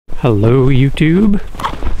Hello YouTube,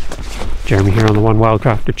 Jeremy here on the One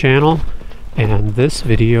Wildcrafter channel, and this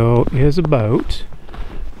video is about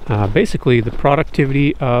basically the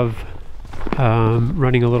productivity of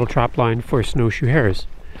running a little trap line for snowshoe hares.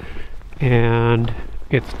 And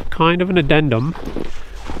it's kind of an addendum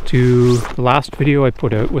to the last video I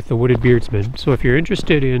put out with the wooded beardsman. So if you're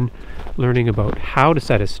interested in learning about how to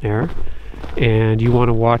set a snare and you want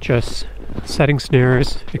to watch us setting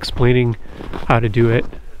snares, explaining how to do it,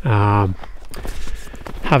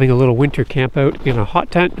 having a little winter camp out in a hot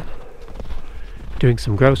tent, doing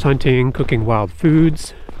some grouse hunting, cooking wild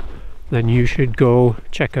foods, then you should go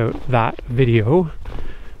check out that video,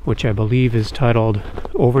 which I believe is titled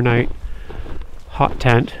Overnight Hot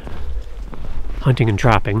Tent Hunting and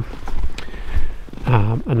Trapping.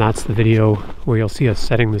 And that's the video where you'll see us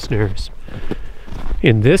setting the snares.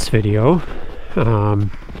 In this video,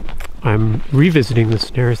 I'm revisiting the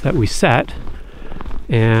snares that we set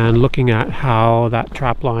and looking at how that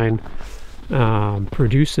trap line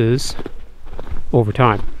produces over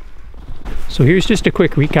time. So here's just a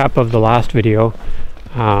quick recap of the last video.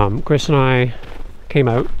 Chris and I came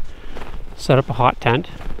out, set up a hot tent,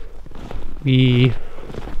 we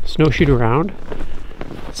snowshoed around,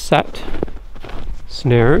 set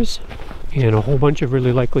snares in a whole bunch of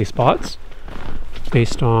really likely spots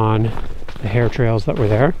based on the hare trails that were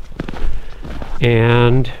there,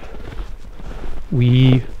 and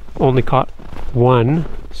we only caught one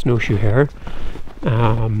snowshoe hare.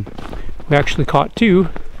 We actually caught two,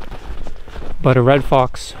 but a red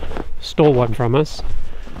fox stole one from us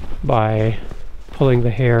by pulling the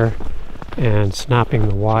hair and snapping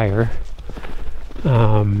the wire.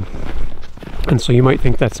 And so you might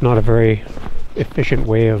think that's not a very efficient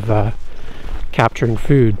way of capturing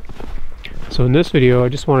food. So in this video I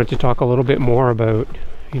just wanted to talk a little bit more about,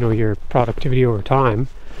 your productivity over time,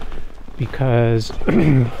 because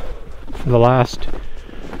for the last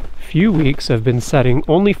few weeks I've been setting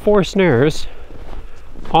only 4 snares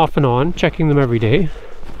off and on, checking them every day,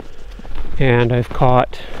 and I've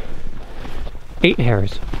caught 8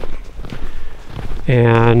 hares.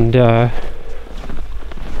 And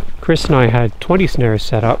Chris and I had 20 snares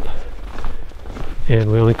set up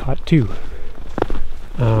and we only caught 2.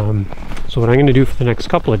 So what I'm going to do for the next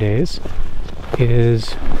couple of days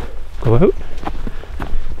is go out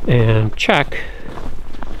and check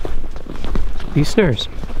these snares.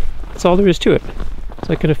 That's all there is to it. It's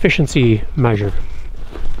like an efficiency measure.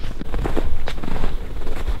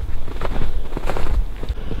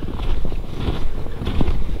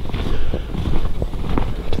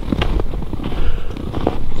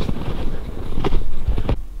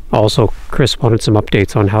 Also, Chris wanted some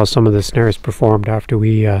updates on how some of the snares performed after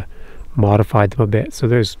we modified them a bit. So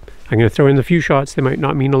I'm going to throw in the few shots. They might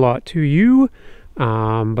not mean a lot to you,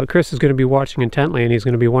 but Chris is going to be watching intently, and he's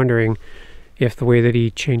going to be wondering if the way that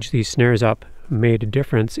he changed these snares up made a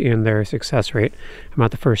difference in their success rate. I'm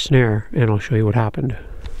at the first snare, and I'll show you what happened.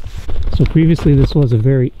 So previously this was a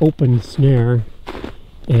very open snare,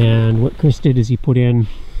 and what Chris did is he put in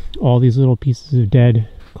all these little pieces of dead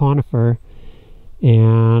conifer,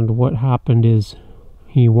 and what happened is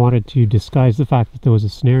he wanted to disguise the fact that there was a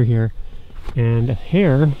snare here, and a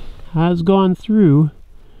hare has gone through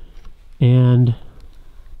and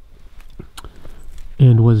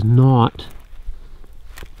was not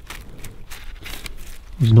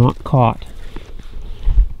caught,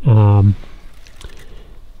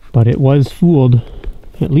 but it was fooled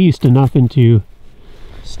at least enough into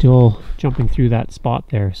still jumping through that spot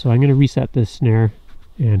there. So I'm going to reset this snare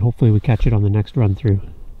and hopefully we catch it on the next run through.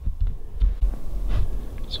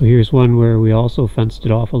 So here's one where we also fenced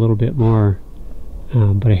it off a little bit more,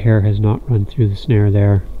 but a hare has not run through the snare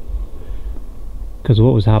there, because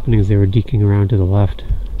what was happening is they were deking around to the left.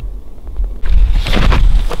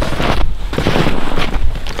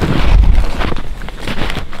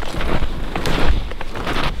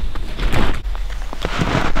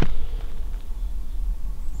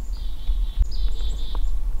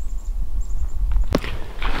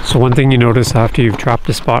 So one thing you notice after you've trapped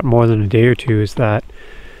a spot more than a day or two is that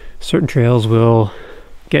certain trails will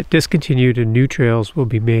get discontinued and new trails will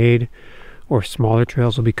be made, or smaller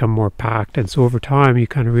trails will become more packed. And so over time you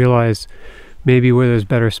kind of realize maybe where there's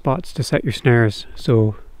better spots to set your snares.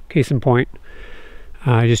 So case in point,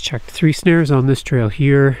 I just checked 3 snares on this trail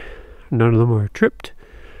here. None of them were tripped.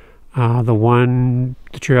 The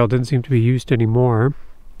trail didn't seem to be used anymore,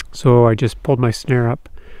 so I just pulled my snare up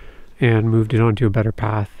and moved it onto a better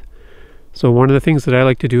path. So one of the things that I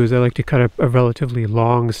like to do is I like to cut a relatively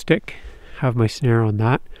long stick, have my snare on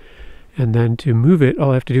that, and then to move it,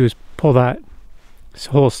 all I have to do is pull that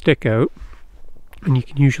whole stick out, and you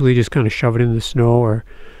can usually just kind of shove it in the snow or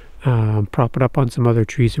prop it up on some other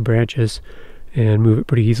trees or branches, and move it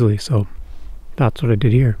pretty easily. So that's what I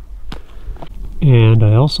did here. And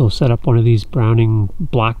I also set up one of these Browning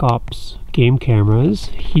Black Ops game cameras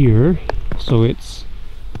here, so it's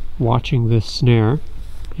watching this snare,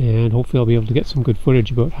 and hopefully I'll be able to get some good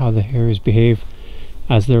footage about how the hares behave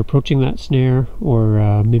as they're approaching that snare,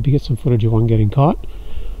 or maybe get some footage of one getting caught.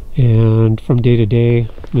 And from day to day,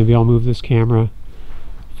 maybe I'll move this camera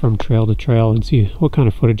from trail to trail and see what kind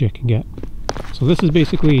of footage I can get. So this is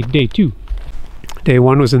basically day 2. Day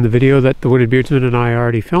 1 was in the video that the Wooded Beardsman and I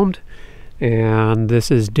already filmed, and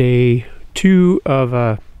this is day 2 of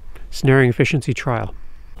a snaring efficiency trial.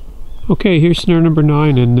 Okay, here's snare number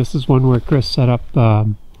 9, and this is one where Chris set up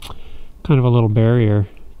kind of a little barrier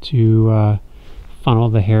to funnel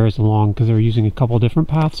the hares along, because they were using a couple different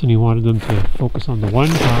paths and he wanted them to focus on the one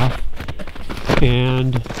path.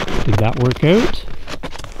 And did that work out?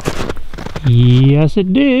 Yes,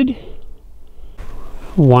 it did.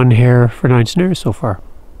 1 hare for 9 snares so far.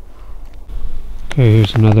 Okay,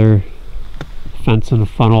 here's another fence and a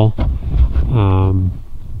funnel.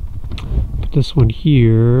 But this one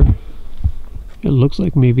here, it looks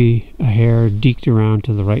like maybe a hare deked around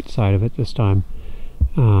to the right side of it this time,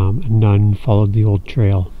 and none followed the old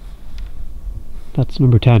trail. That's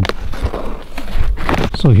number 10.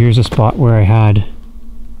 So here's a spot where I had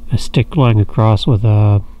a stick lying across with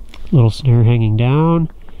a little snare hanging down,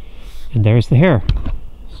 and there's the hare.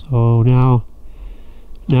 So now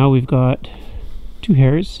we've got 2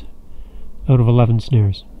 hares out of 11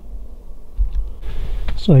 snares.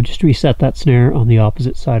 So I just reset that snare on the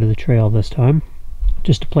opposite side of the trail this time.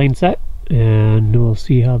 Just a plain set, and we'll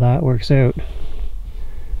see how that works out.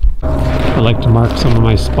 I like to mark some of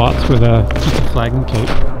my spots with a piece of flagging tape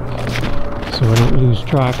so I don't lose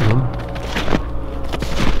track of them.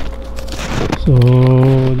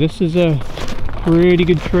 So this is a pretty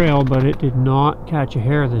good trail, but it did not catch a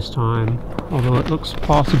hare this time, although it looks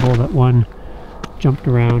possible that one jumped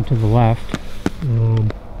around to the left.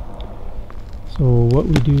 So what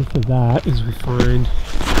we do for that is we find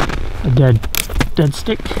a dead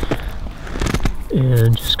stick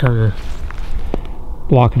and just kind of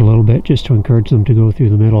block it a little bit just to encourage them to go through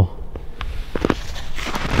the middle.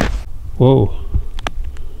 Whoa.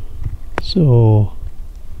 So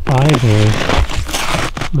either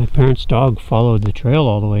my parents' dog followed the trail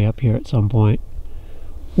all the way up here at some point,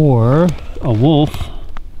 or a wolf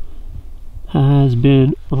has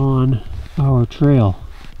been on our trail.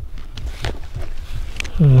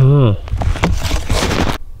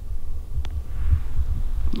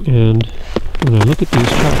 And when I look at these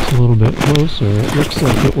tracks a little bit closer, it looks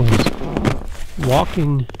like it was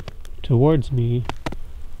walking towards me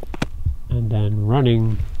and then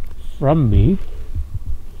running from me.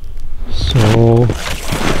 So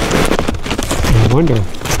I wonder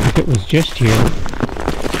if it was just here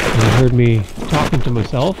and heard me talking to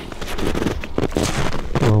myself,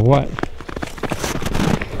 or what.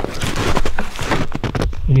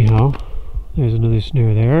 Anyhow, there's another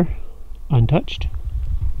snare there, untouched.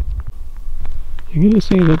 I'm going to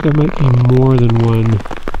say that there might be more than one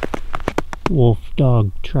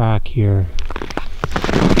wolf-dog track here.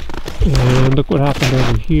 And look what happened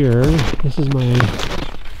over here. This is my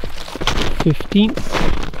 15th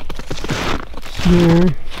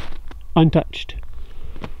snare, untouched.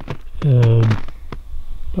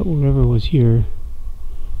 But whatever was here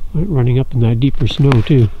went running up in that deeper snow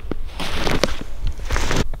too.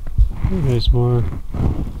 There's more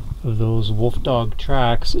of those wolf dog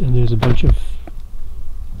tracks, and there's a bunch of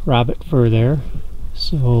rabbit fur there.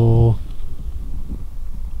 So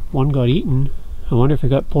one got eaten. I wonder if it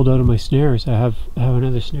got pulled out of my snares. I have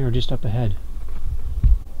another snare just up ahead.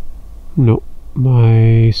 Nope,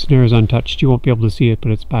 my snare is untouched. You won't be able to see it,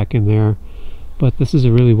 but it's back in there. But this is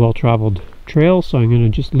a really well-traveled trail, so I'm going to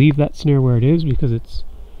just leave that snare where it is because it's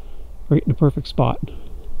right in a perfect spot.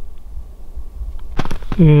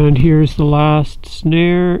 And here's the last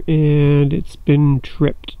snare, and it's been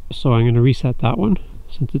tripped, so I'm going to reset that one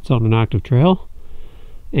since it's on an active trail.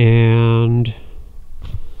 And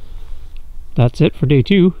that's it for day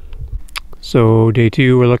 2. So day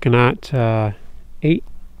 2, we're looking at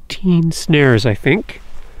 18 snares, I think,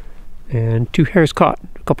 and 2 hares caught,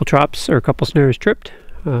 a couple traps or a couple snares tripped.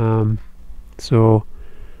 So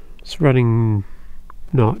it's running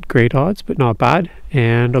not great odds, but not bad,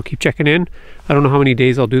 and I'll keep checking in. I don't know how many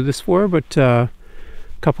days I'll do this for, but a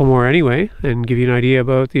couple more anyway, and give you an idea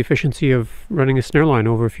about the efficiency of running a snare line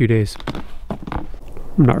over a few days.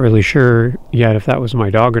 I'm not really sure yet if that was my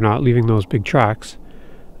dog or not, leaving those big tracks.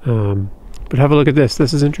 But have a look at this.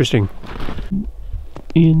 This is interesting.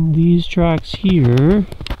 In these tracks here,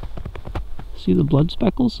 See the blood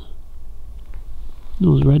speckles?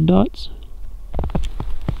 Those red dots?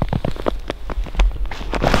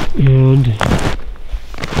 And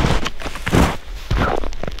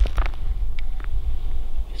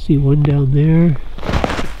see one down there.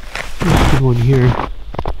 There's a good one here.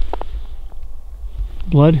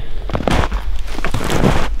 Blood.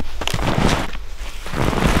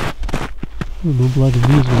 No blood in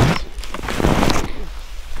these ones.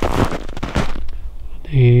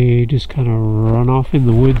 They just kind of run off in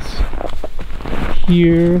the woods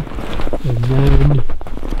here, and then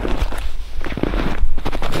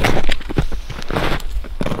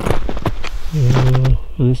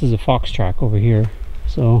and this is a fox track over here,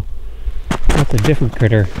 so that's a different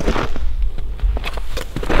critter.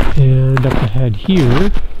 And up ahead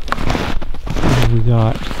here we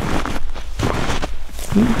got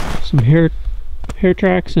some hare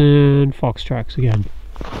tracks and fox tracks again.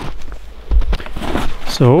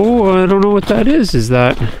 So I don't know what that is. Is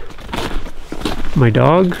that my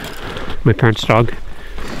dog, my parents' dog,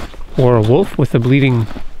 or a wolf with a bleeding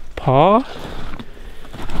paw?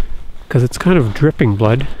 Because it's kind of dripping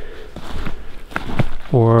blood.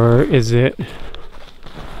 Or is it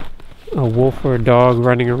a wolf or a dog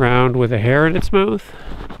running around with a hair in its mouth,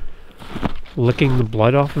 licking the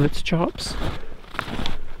blood off of its chops?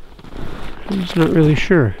 I'm just not really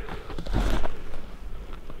sure.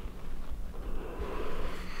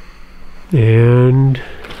 And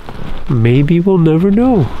maybe we'll never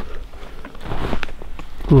know.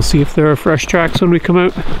 We'll see if there are fresh tracks when we come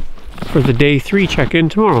out for the day 3 check-in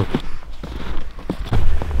tomorrow.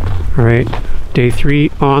 Alright, day 3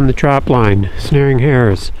 on the trap line, snaring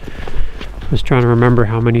hares. I was trying to remember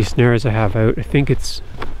how many snares I have out. I think it's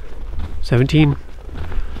 17.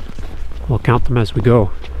 We'll count them as we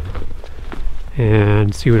go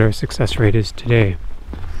and see what our success rate is today.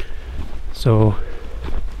 So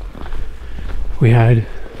we had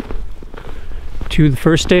 2 the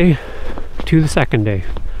first day, 2 the second day.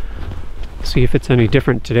 See if it's any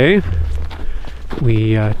different today.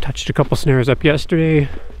 We touched a couple snares up yesterday,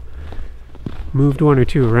 moved 1 or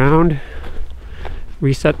 2 around,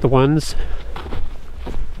 reset the ones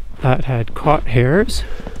that had caught hares,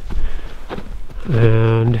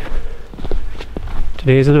 and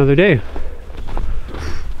today's another day.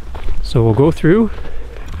 So we'll go through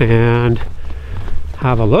and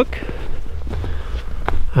have a look.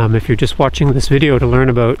 If you're just watching this video to learn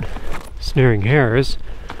about snaring hares,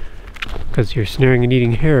 because you're snaring and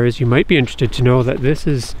eating hares, you might be interested to know that this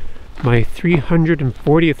is my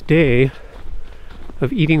 340th day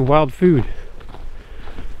of eating wild food.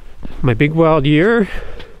 My big wild year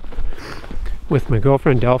with my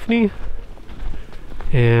girlfriend Delphine,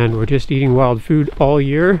 and we're just eating wild food all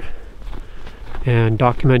year and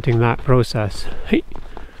documenting that process. Hey,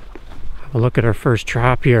 have a look at our first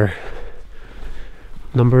trap here.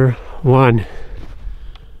 Number 1,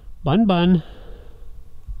 Bun Bun.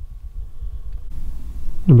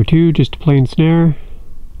 Number 2, just a plain snare.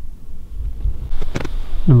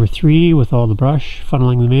 Number 3, with all the brush,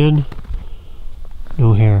 funneling them in,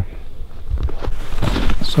 no hair.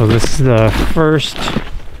 So this is the first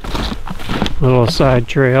little side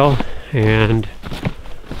trail, and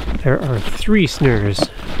there are 3 snares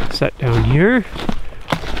set down here.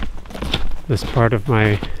 This part of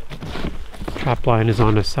my trap line is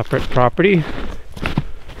on a separate property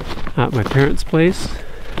at my parents' place,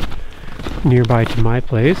 nearby to my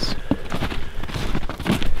place.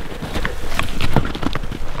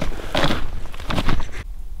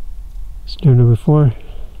 Snare number 4,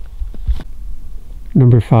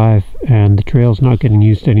 number 5, and the trail's not getting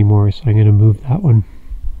used anymore, so I'm going to move that one.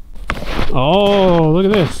 Oh, look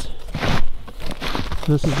at this.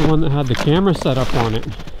 This is the one that had the camera set up on it.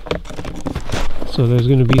 So there's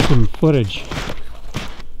going to be some footage.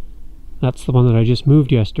 That's the one that I just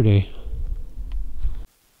moved yesterday.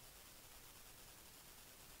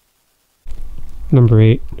 Number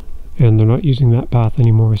 8, and they're not using that path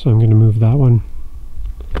anymore, so I'm going to move that one.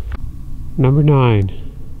 Number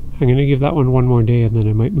 9, I'm going to give that one more day and then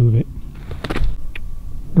I might move it.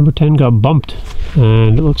 Number 10 got bumped,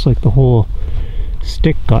 and it looks like the whole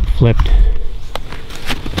stick got flipped.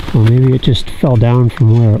 Well, maybe it just fell down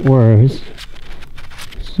from where it was.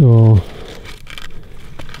 So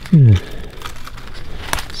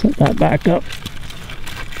set that back up.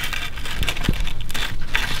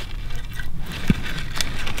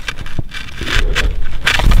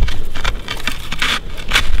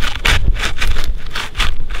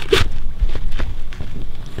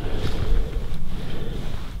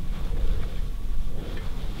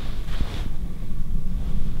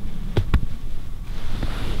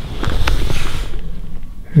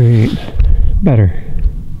 Right, better.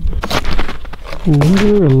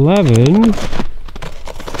 11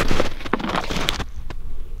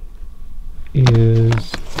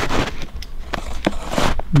 is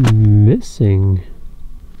missing.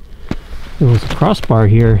 There was a crossbar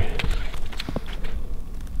here.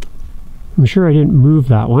 I'm sure I didn't move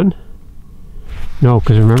that one. No,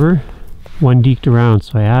 because remember, one deked around,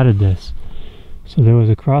 so I added this. So there was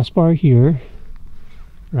a crossbar here.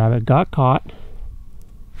 Rabbit got caught.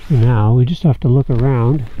 So now we just have to look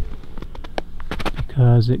around,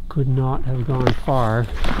 because it could not have gone far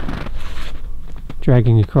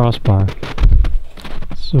dragging a crossbar.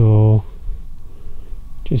 So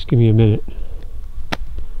just give me a minute.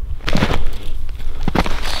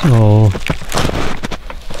 So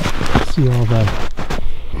see all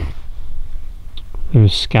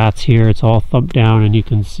there's scats here. It's all thumped down, and you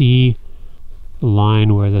can see the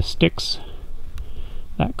line where the sticks,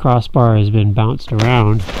 that crossbar has been bounced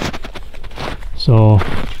around. So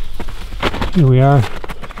here we are,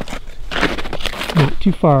 not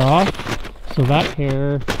too far off. So that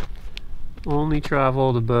hair only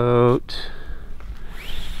traveled about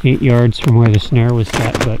 8 yards from where the snare was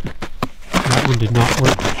set, but that one did not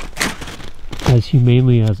work as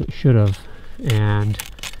humanely as it should have, and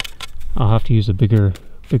I'll have to use a bigger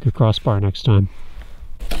crossbar next time.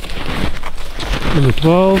 Number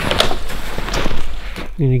 12,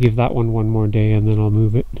 I'm going to give that one more day and then I'll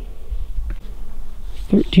move it.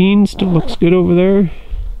 13 still looks good over there.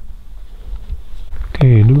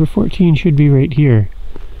 Okay, number 14 should be right here.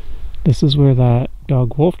 This is where that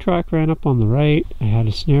dog wolf track ran up on the right. I had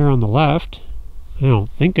a snare on the left. I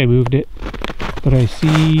don't think I moved it, but I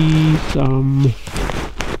see some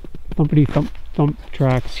thumpity thump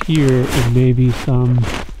tracks here and maybe some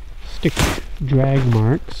stick drag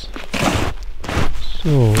marks.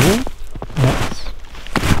 So let's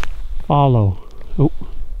follow. Oh,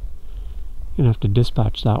 gonna have to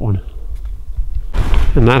dispatch that one.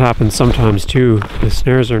 And that happens sometimes too. The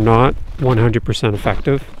snares are not 100%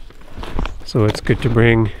 effective, so it's good to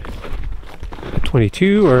bring a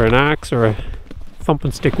 22 or an axe or a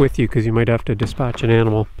thumping stick with you, because you might have to dispatch an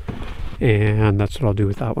animal, and that's what I'll do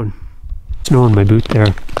with that one. Snow in my boot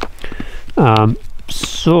there.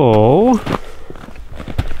 So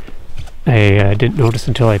I didn't notice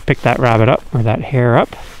until I picked that rabbit up, or that hare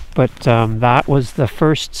up, but that was the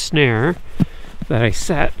first snare that I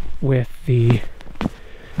set with the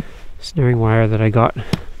snaring wire that I got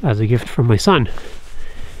as a gift from my son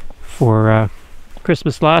for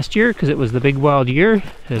Christmas last year, because it was the big wild year,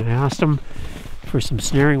 and I asked him for some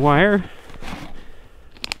snaring wire,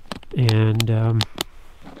 and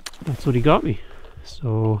that's what he got me.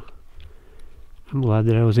 So I'm glad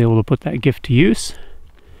that I was able to put that gift to use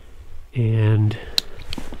and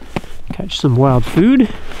catch some wild food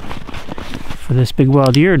for this big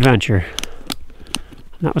wild year adventure.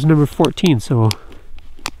 And that was number 14, so a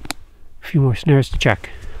few more snares to check.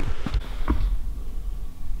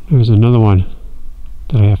 There's another one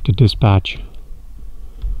that I have to dispatch.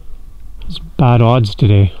 It's bad odds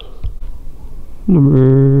today.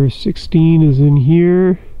 Number 16 is in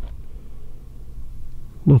here.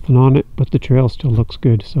 Nothing on it, but the trail still looks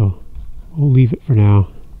good, so we'll leave it for now.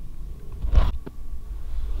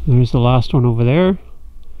 There's the last one over there.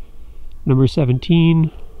 Number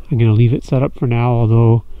 17. I'm going to leave it set up for now,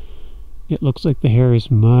 although it looks like the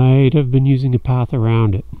hares might have been using a path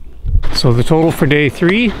around it. So the total for day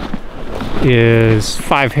 3 is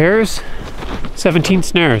 5 hares, 17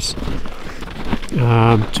 snares.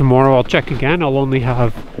 Tomorrow I'll check again. I'll only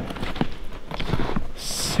have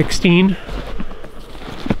 16.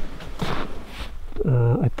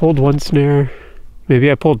 I pulled 1 snare,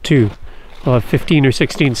 maybe I pulled 2. I'll have 15 or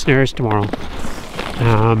 16 snares tomorrow.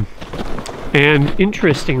 And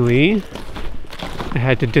interestingly, I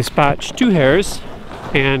had to dispatch 2 hares,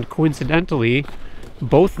 and coincidentally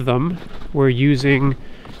both of them were using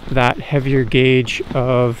that heavier gauge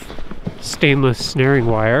of stainless snaring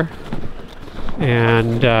wire,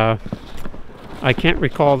 and I can't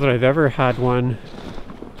recall that I've ever had one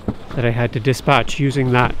that I had to dispatch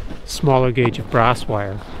using that smaller gauge of brass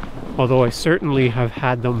wire, although I certainly have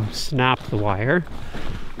had them snap the wire,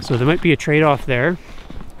 so there might be a trade-off there.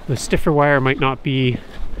 The stiffer wire might not be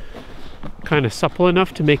kind of supple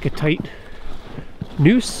enough to make a tight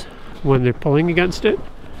noose when they're pulling against it,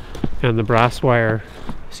 and the brass wire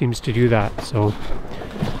seems to do that. So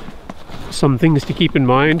some things to keep in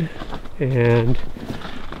mind, and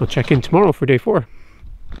I'll check in tomorrow for day 4.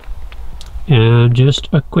 And just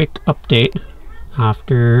a quick update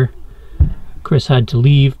after Chris had to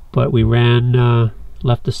leave, but we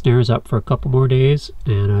left the snares up for a couple more days,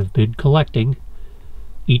 and I've been collecting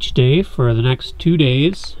each day for the next 2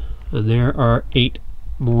 days, and there are 8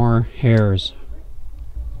 more hares.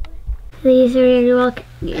 These are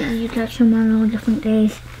you catch them on all different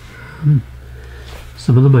days.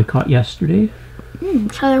 Some of them I caught yesterday.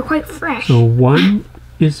 So they're quite fresh. So one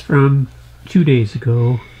is from 2 days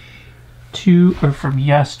ago, 2 are from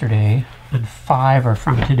yesterday, and 5 are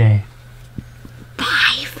from today.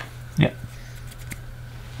 5? Yeah.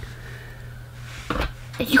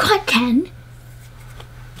 You got 10?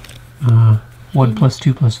 1 plus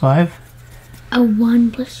 2 plus 5.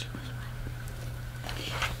 1 plus 2 plus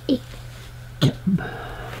 5. 8. Yep.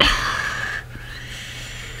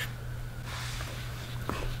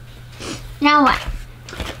 Now what?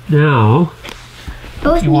 Now,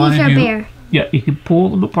 Both you knees are bare. Yeah, you can pull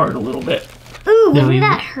them apart a little bit. Ooh, Now wouldn't you-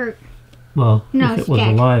 that hurt? Well, No, if it's it was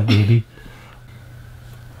dead. alive, maybe.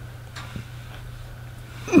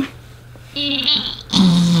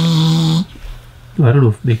 I don't know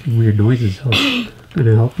if making weird noises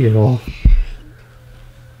gonna help you at all.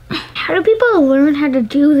 How do people learn how to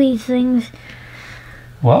do these things?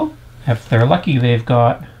 Well, if they're lucky, they've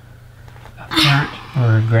got a parent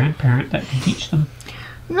or a grandparent that can teach them.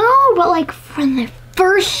 No, but like from the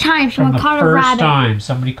first time From someone the caught a first rabbit. time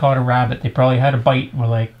somebody caught a rabbit, they probably had a bite and were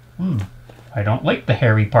like, I don't like the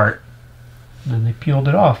hairy part. And then they peeled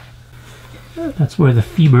it off. That's where the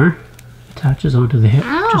femur attaches onto the hip,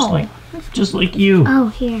 Ow. just like you. Oh,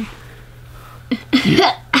 here.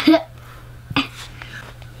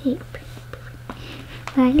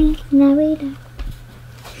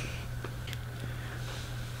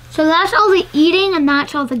 So that's all the eating and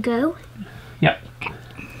that's all the go? Yep.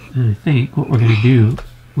 And I think what we're going to do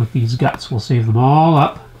with these guts, we'll save them all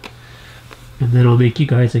up. And then I'll make you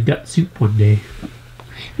guys a gut soup one day.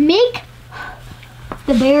 Make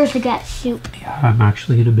the bears a gut soup. Yeah, I'm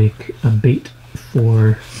actually going to make a bait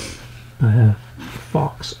for a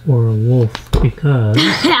fox or a wolf because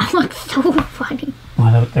That looks so funny.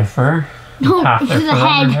 without their fur, No, half it's their the fur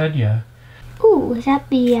on head. their head, yeah. Ooh, is that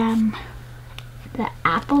the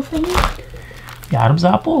apple thing? The Adam's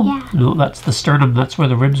apple? Yeah. No, that's the sternum. That's where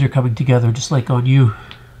the ribs are coming together, just like on you.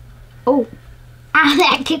 Oh. Ah,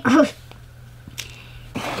 that tickles.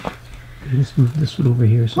 I just move this one over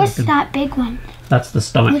here so What's I can... that big one? That's the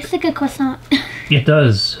stomach. Looks like a croissant. It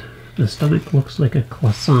does. The stomach looks like a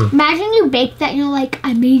croissant. Imagine you bake that and you're like,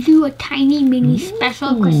 I made you a tiny mini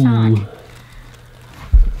special croissant. Ooh.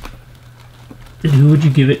 And who would you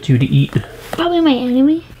give it to eat? Probably my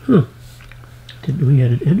enemy. Huh. Didn't know we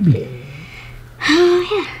had an enemy.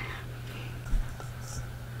 Oh, yeah.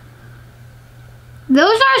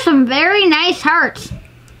 Those are some very nice hearts.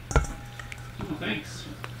 Oh, thanks.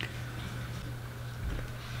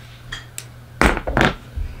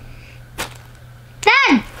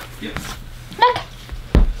 Dad! Yep. Look!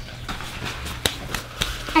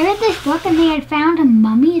 I read this book and they had found a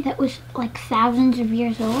mummy that was like thousands of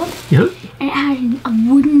years old. Yep. And it had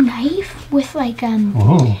a wooden knife with like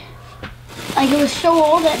Oh. like it was so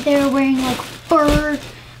old that they were wearing like fur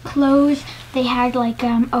clothes. They had like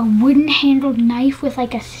a wooden handled knife with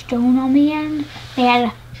like a stone on the end. They had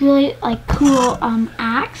a really like cool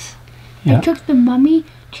axe. Yeah. They took the mummy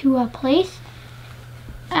to a place.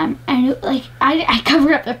 And it, like I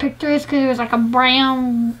covered up the pictures because it was like a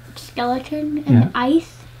brown skeleton in Yeah. the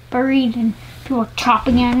ice, buried, and people were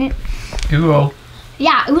chopping at it. Cool.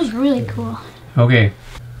 Yeah, it was really cool. Okay.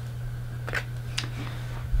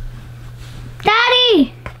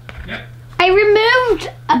 Daddy! Yep. I removed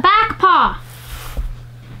a back paw.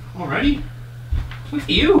 Already? With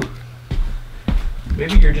you?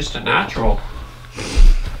 Maybe you're just a natural.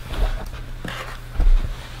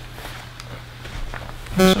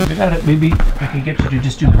 So good at it. Maybe I can get you to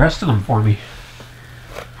just do the rest of them for me.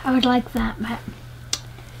 I would like that, but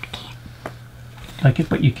Like it,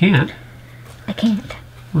 but you can't. I can't.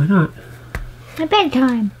 Why not? My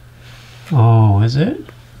bedtime. Oh, is it?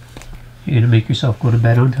 You're gonna make yourself go to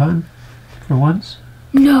bed on time? For once?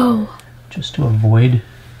 No. Just to avoid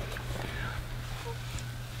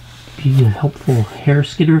being a helpful hair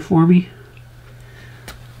skinner for me?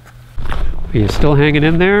 Are you still hanging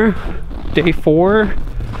in there? Day 4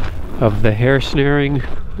 of the hair snaring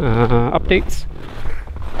updates.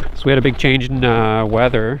 So we had a big change in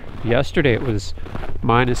weather. Yesterday it was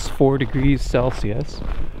 -4 degrees Celsius,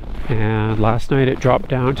 and last night it dropped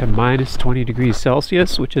down to -20 degrees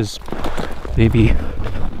Celsius, which is maybe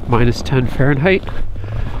 -10 Fahrenheit.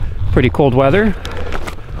 Pretty cold weather.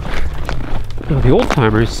 Now the old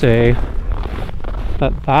timers say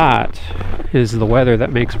that that is the weather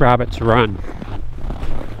that makes rabbits run.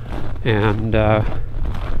 And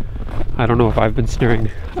I don't know if I've been snaring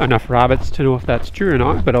enough rabbits to know if that's true or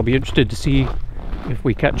not, but I'll be interested to see if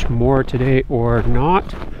we catch more today or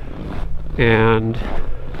not. And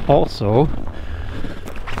also,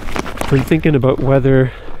 Been thinking about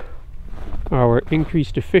whether our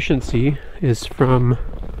increased efficiency is from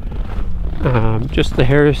just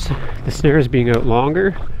the snares being out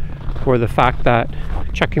longer, or the fact that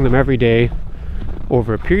checking them every day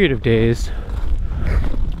over a period of days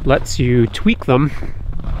lets you tweak them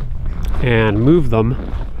and move them,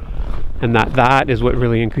 and that is what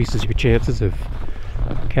really increases your chances of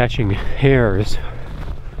catching hares.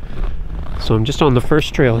 So I'm just on the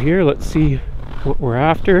first trail here. Let's see what we're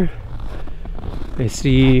after. I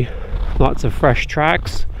see lots of fresh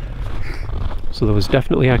tracks, so there was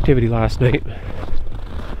definitely activity last night.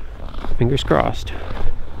 Fingers crossed.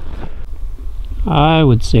 I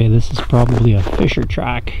would say this is probably a fisher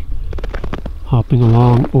track, hopping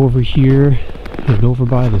along over here and over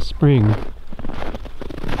by the spring.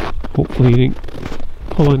 Hopefully didn't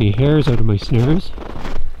pull any hairs out of my snares,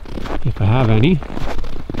 if I have any.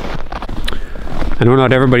 I know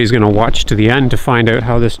not everybody's going to watch to the end to find out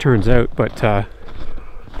how this turns out, but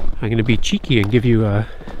I'm going to be cheeky and give you a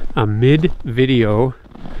mid-video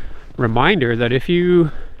reminder that if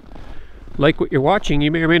you like what you're watching,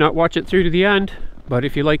 you may or may not watch it through to the end, but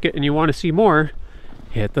if you like it and you want to see more,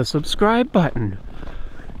 hit the subscribe button.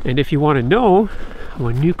 And if you want to know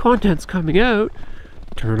when new content's coming out,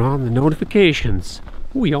 turn on the notifications.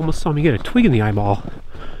 Ooh, you almost saw me get a twig in the eyeball.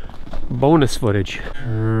 Bonus footage.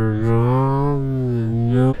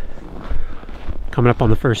 Coming up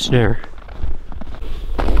on the first snare.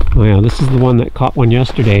 Oh yeah, this is the one that caught one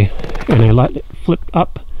yesterday, and I let it flip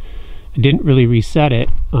up. I didn't really reset it,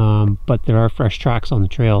 but there are fresh tracks on the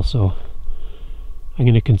trail, so I'm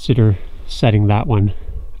going to consider setting that one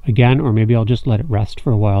again, or maybe I'll just let it rest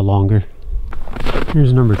for a while longer.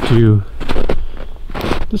 Here's number 2.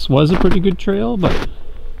 This was a pretty good trail, but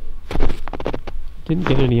didn't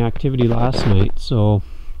get any activity last night, so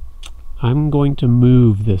I'm going to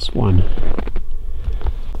move this one.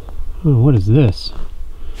 Oh, what is this?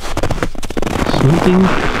 Something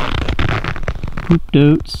pooped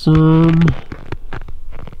out some.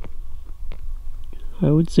 I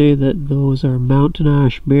would say that those are mountain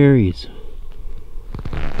ash berries.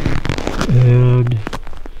 And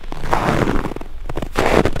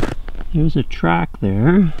there's a track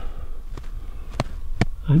there.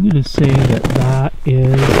 I'm going to say that that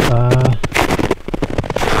is a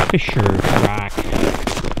fisher track,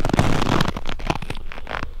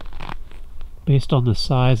 based on the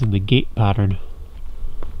size and the gait pattern.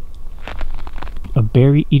 A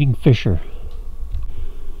berry-eating fisher.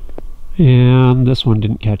 And this one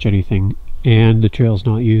didn't catch anything, and the trail's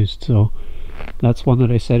not used, so that's one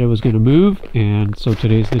that I said I was going to move, and so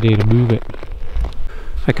today's the day to move it.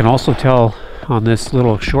 I can also tell on this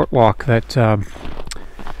little short walk that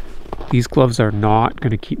these gloves are not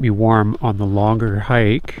going to keep me warm on the longer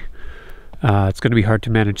hike. It's going to be hard to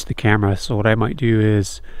manage the camera, so what I might do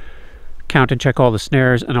is count and check all the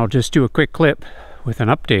snares, and I'll just do a quick clip with an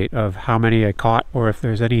update of how many I caught, or if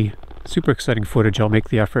there's any super exciting footage, I'll make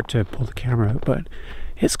the effort to pull the camera out, but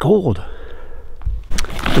it's cold.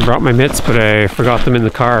 I brought my mitts, but I forgot them in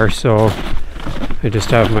the car, so I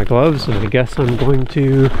just have my gloves, and I guess I'm going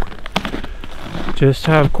to just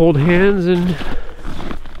have cold hands and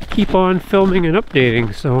keep on filming and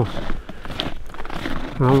updating. So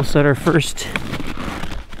we'll set our first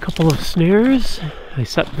couple of snares. I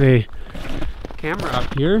set the camera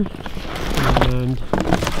up here, and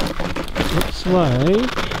it looks like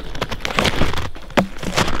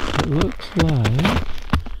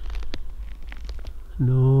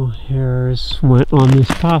no hares went on this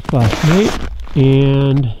path last night,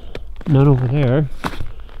 and none over there.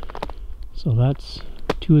 So that's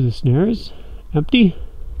 2 of the snares empty.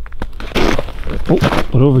 Oh,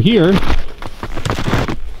 but over here,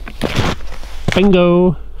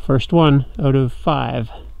 bingo! First one out of 5.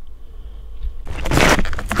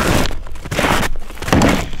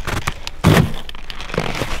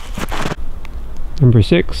 Number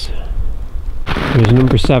 6. Here's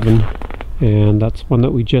number 7, and that's one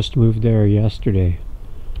that we just moved there yesterday.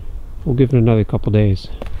 We'll give it another couple days.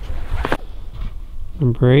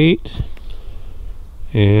 Number 8,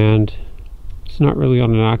 and it's not really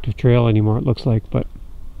on an active trail anymore, it looks like, but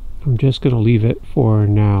I'm just going to leave it for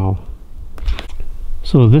now.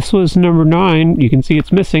 So this was number 9. You can see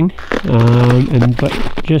it's missing,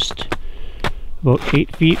 but just about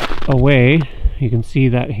 8 feet away, you can see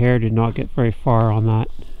that hare did not get very far on that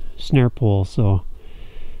snare pole. So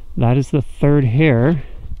that is the 3rd hare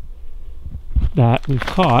that we've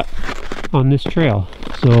caught on this trail.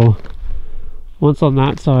 So once on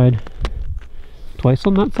that side, twice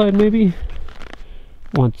on that side maybe,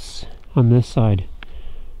 once on this side.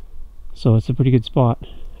 So it's a pretty good spot,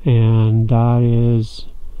 and that is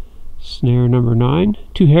Snare number 9.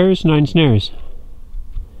 2 hairs, 9 snares.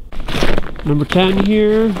 Number 10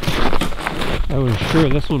 here. I was sure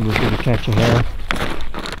this one was going to catch a hair.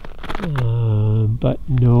 But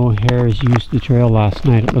no hares used the trail last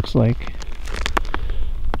night, it looks like.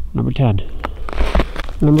 Number 10.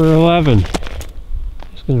 Number 11.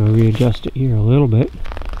 Just going to readjust it here a little bit.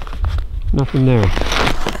 Nothing there.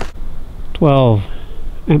 12.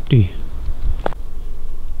 Empty.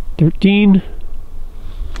 13.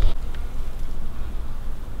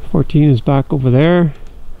 14 is back over there.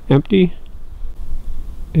 Empty.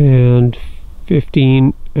 And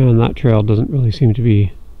 15, and that trail doesn't really seem to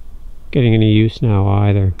be getting any use now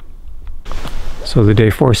either. So the day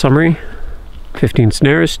 4 summary: 15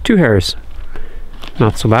 snares, 2 hares.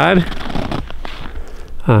 Not so bad.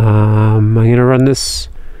 I'm gonna run this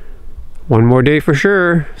one more day for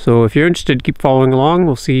sure. So if you're interested, keep following along.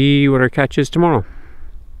 We'll see what our catch is tomorrow.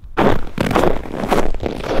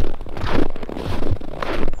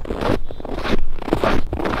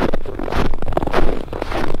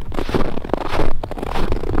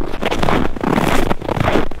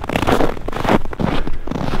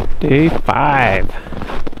 Day 5.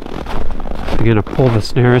 I'm gonna pull the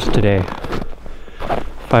snares today.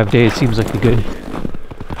 5 days seems like a good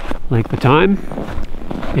length of time,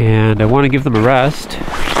 and I want to give them a rest.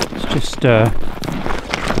 It's just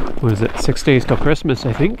what is it, 6 days till Christmas,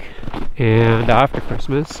 I think, and after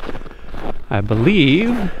Christmas I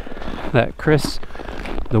believe that Chris,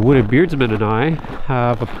 the Wooded Beardsman, and I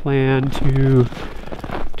have a plan to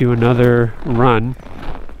do another run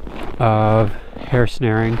of hair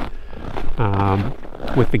snaring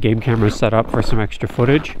with the game cameras set up for some extra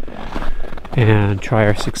footage and try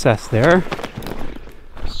our success there.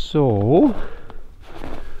 So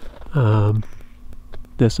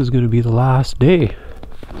this is going to be the last day.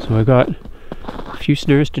 So I got a few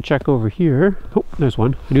snares to check over here. Oh, there's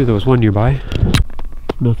one. I knew there was one nearby.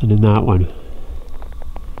 Nothing in that one.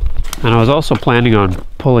 And I was also planning on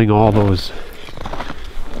pulling all those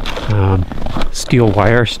steel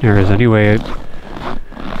wire snares anyway.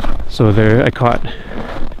 So there I caught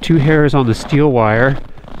 2 hairs on the steel wire.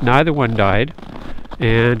 Neither one died.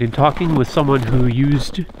 And in talking with someone who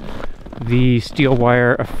used the steel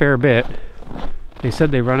wire a fair bit, they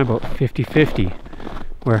said they run about 50-50,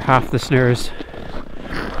 where half the snares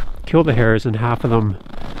kill the hares and half of them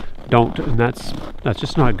don't, and that's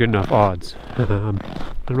just not good enough odds. I'm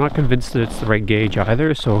not convinced that it's the right gauge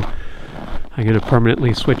either, so I'm going to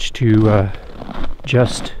permanently switch to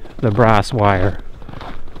just the brass wire.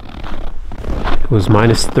 It was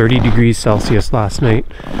minus 30 degrees Celsius last night.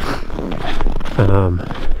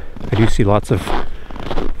 I do see lots of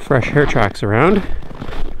fresh hair tracks around.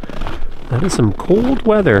 That is some cold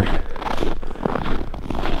weather.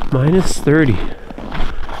 Minus 30.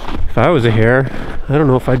 If I was a hare, I don't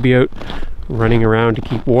know if I'd be out running around to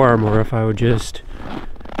keep warm or if I would just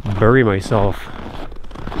bury myself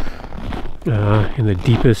in the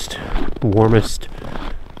deepest, warmest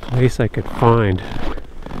place I could find.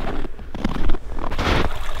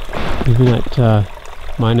 Even at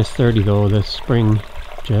minus 30 though, the spring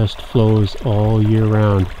just flows all year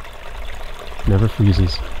round. Never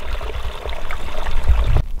freezes.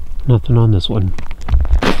 Nothing on this one.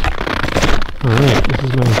 Alright, this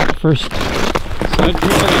is my first side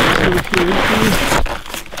trail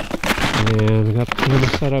and I got the camera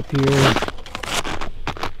set up here.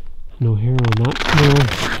 No hair on that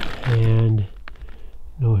snow and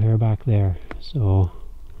no hair back there. So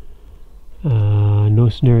no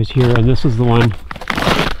snares here, and this is the one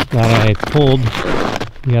that I pulled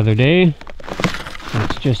the other day.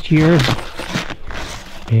 It's just here,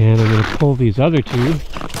 and I'm going to pull these other 2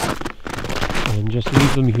 and just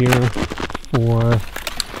leave them here for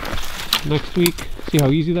next week. See how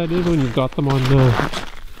easy that is when you've got them on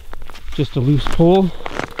just a loose pole.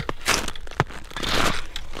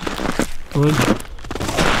 1,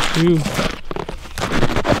 2,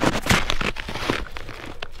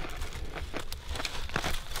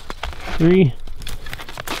 3.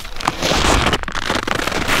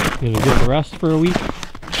 I'm gonna give a rest for a week,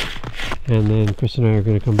 and then Chris and I are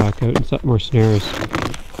gonna come back out and set more snares.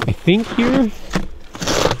 I think here,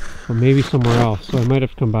 or maybe somewhere else. So I might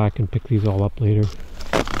have to come back and pick these all up later.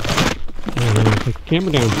 And take the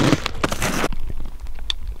camera down.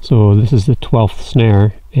 So this is the 12th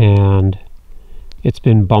snare, and it's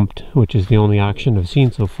been bumped, which is the only action I've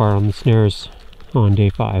seen so far on the snares on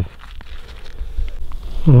day 5.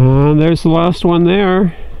 There's the last one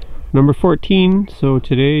there, number 14. So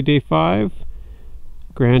today, day 5,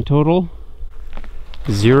 grand total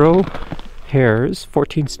 0 hares,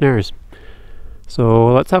 14 snares. So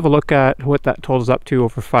let's have a look at what that totals up to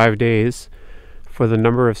over 5 days for the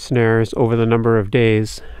number of snares over the number of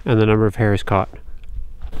days and the number of hairs caught.